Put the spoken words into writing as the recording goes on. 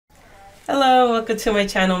Hello, welcome to my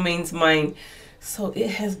channel, Maine's Mine. So it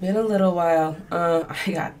has been a little while.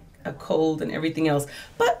 I got a cold and everything else.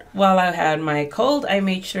 But while I had my cold, I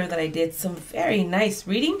made sure that I did some very nice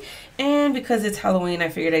reading. And because it's Halloween, I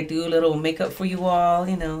figured I'd do a little makeup for you all,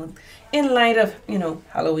 in light of,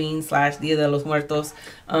 Halloween slash Dia de los Muertos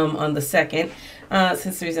on the 2nd.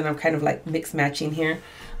 Since the reason I'm kind of like mix matching here.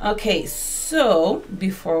 Okay, so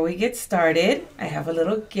before we get started, I have a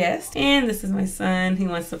little guest, and this is my son. He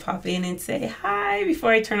wants to pop in and say hi before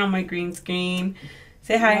I turn on my green screen.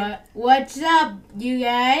 Say hi. What's up, you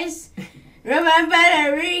guys? Remember to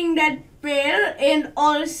ring that bell and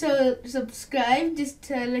also subscribe, just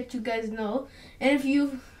to let you guys know. And if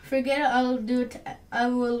you forget, I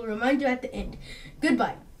will remind you at the end.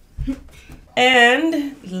 Goodbye.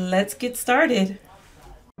 And let's get started.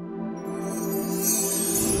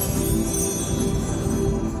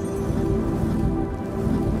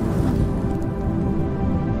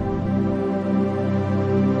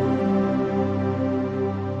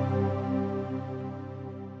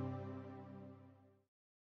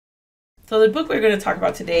 So the book we're going to talk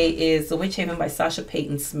about today is The Witch Haven by Sasha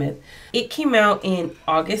Peyton Smith. It came out in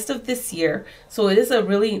August of this year, so it is a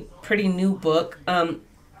really pretty new book.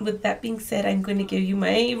 With that being said, I'm going to give you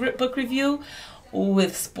my book review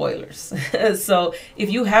with spoilers. So if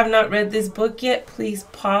you have not read this book yet, please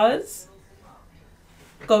pause,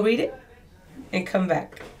 go read it, and come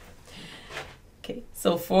back. Okay,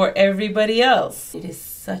 so for everybody else, it is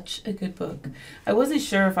such a good book. I wasn't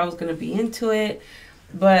sure if I was going to be into it,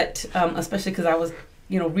 but especially because I was,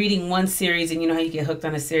 reading one series, and you know how you get hooked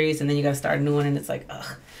on a series and then you got to start a new one and it's like,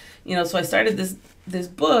 ugh. So I started this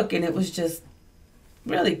book and it was just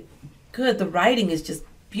really good. The writing is just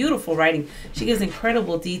beautiful writing. She gives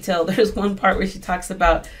incredible detail. There's one part where she talks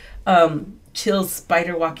about Chill's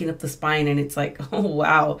spider walking up the spine, and it's like, oh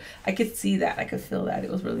wow, I could see that. I could feel that.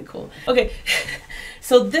 It was really cool. Okay,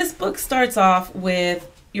 so this book starts off with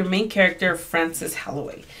your main character, Frances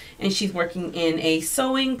Holloway, and she's working in a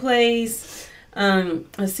sewing place, a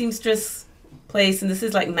seamstress place, and this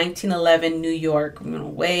is like 1911 New York,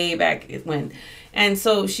 way back when. And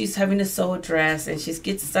so she's having to sew a dress, and she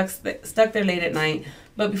gets stuck there late at night.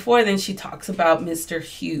 But before then, she talks about Mr.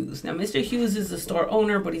 Hughes. Now, Mr. Hughes is the store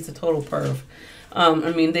owner, but he's a total perv.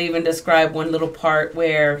 They even describe one little part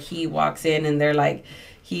where he walks in and they're like,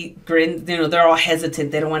 he grins, they're all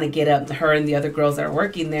hesitant. They don't want to get up, her and the other girls that are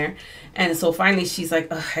working there. And so finally she's like,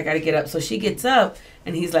 ugh, I got to get up. So she gets up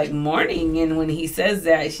and he's like, morning. And when he says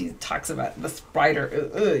that, she talks about the spider.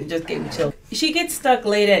 It just gave me chills. She gets stuck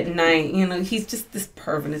late at night. He's just this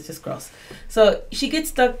perv and it's just gross. So she gets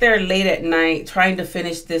stuck there late at night trying to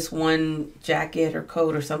finish this one jacket or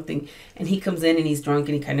coat or something. And he comes in and he's drunk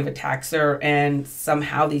and he kind of attacks her. And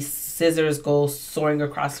somehow these scissors go soaring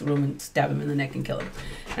across the room and stab him in the neck and kill him.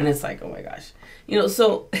 And it's like, oh my gosh.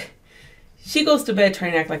 So she goes to bed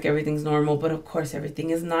trying to act like everything's normal, but of course everything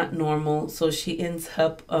is not normal. So she ends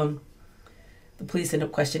up, the police end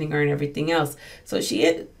up questioning her and everything else. So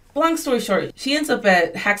long story short, she ends up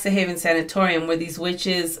at Haven Sanatorium where these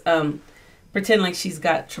witches pretend like she's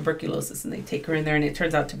got tuberculosis, and they take her in there, and it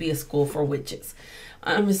turns out to be a school for witches.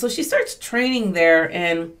 So she starts training there,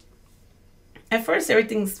 and at first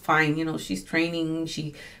everything's fine. She's training,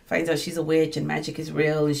 she finds out she's a witch and magic is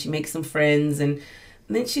real, and she makes some friends, and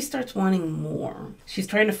then she starts wanting more. She's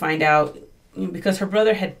trying to find out, because her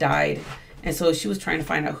brother had died, and so she was trying to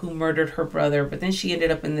find out who murdered her brother. But then she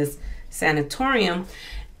ended up in this sanatorium,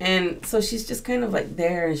 and so she's just kind of like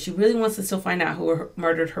there, and she really wants to still find out who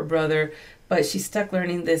murdered her brother, but she's stuck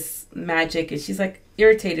learning this magic, and she's like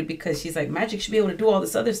irritated because she's like, magic should be able to do all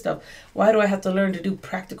this other stuff. Why do I have to learn to do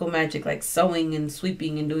practical magic like sewing and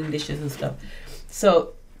sweeping and doing dishes and stuff?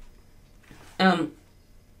 So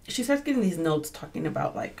she starts getting these notes talking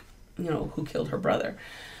about like, who killed her brother.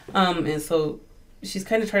 And so she's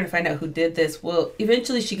kind of trying to find out who did this. Well,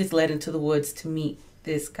 eventually she gets led into the woods to meet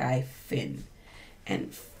this guy, Finn.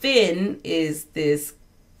 And Finn is this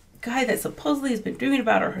guy that supposedly has been dreaming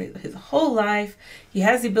about her his whole life. He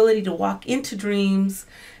has the ability to walk into dreams,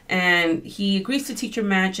 and he agrees to teach her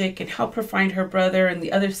magic and help her find her brother on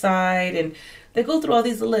the other side. And they go through all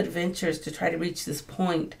these little adventures to try to reach this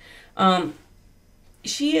point.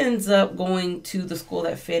 She ends up going to the school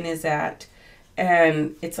that Finn is at,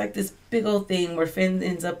 and it's like this big old thing where Finn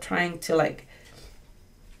ends up trying to like,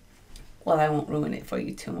 well, I won't ruin it for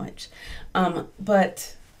you too much,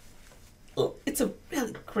 but it's a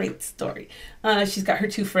really great story. She's got her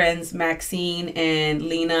two friends, Maxine and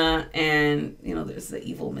Lena, and there's the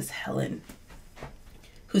evil Miss Helen,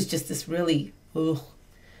 who's just this really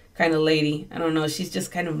kind of lady. I don't know. She's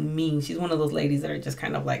just kind of mean. She's one of those ladies that are just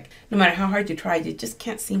kind of like, no matter how hard you try, you just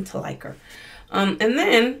can't seem to like her. And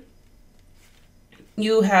then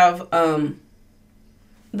you have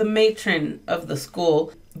the matron of the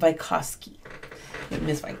school, Vygotsky.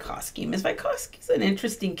 Miss Vygotsky. Miss Vygotsky's an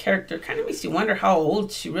interesting character. Kind of makes you wonder how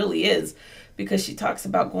old she really is, because she talks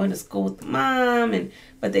about going to school with the mom,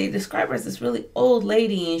 but they describe her as this really old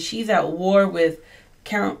lady, and she's at war with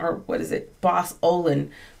Boss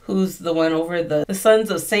Olin, who's the one over the Sons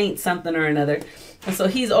of Saint something or another. And so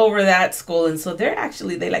he's over that school, and so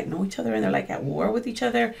they like know each other, and they're like at war with each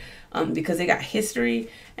other because they got history.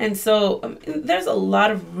 And so there's a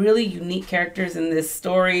lot of really unique characters in this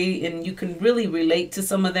story, and you can really relate to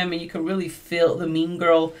some of them, and you can really feel the mean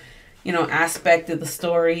girl, aspect of the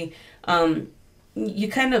story. You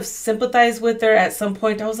kind of sympathize with her at some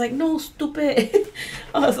point. I was like, no, stupid.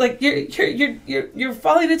 I was like, you're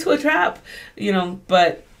falling into a trap,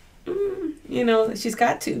 but she's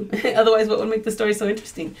got to. Otherwise, what would make the story so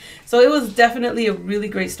interesting? So it was definitely a really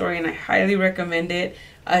great story, and I highly recommend it.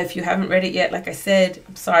 If you haven't read it yet, like I said,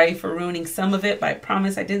 I'm sorry for ruining some of it, but I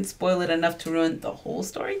promise I didn't spoil it enough to ruin the whole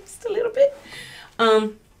story, just a little bit.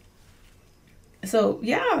 So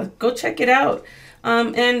yeah, go check it out.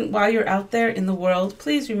 And while you're out there in the world,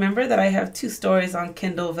 please remember that I have 2 stories on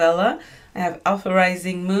Kindle Vella. I have Alpha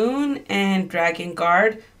Rising Moon and Dragon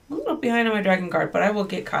Guard. I'm a little behind on my Dragon Guard, but I will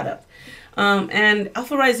get caught up. And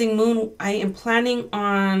Alpha Rising Moon, I am planning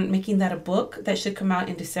on making that a book that should come out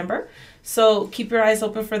in December. So keep your eyes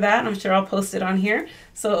open for that. I'm sure I'll post it on here.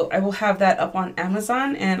 So I will have that up on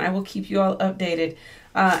Amazon, and I will keep you all updated.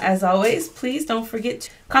 As always, please don't forget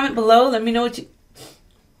to comment below. Let me know what you...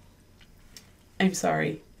 I'm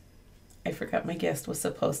sorry. I forgot my guest was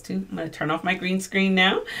supposed to. I'm going to turn off my green screen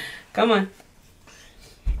now. Come on.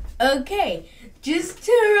 Okay, just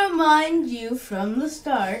to remind you from the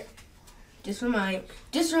start, just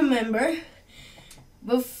remember,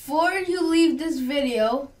 before you leave this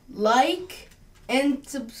video, like and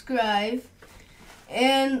subscribe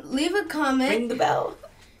and leave a comment. Ring the bell.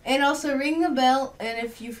 And also ring the bell, and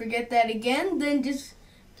if you forget that again, and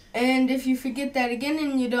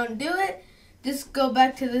you don't do it, just go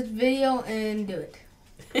back to this video and do it.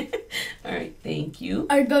 All right, thank you.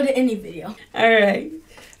 Or go to any video. All right.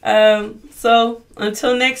 So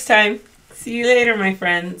until next time, see you later, my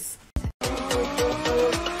friends.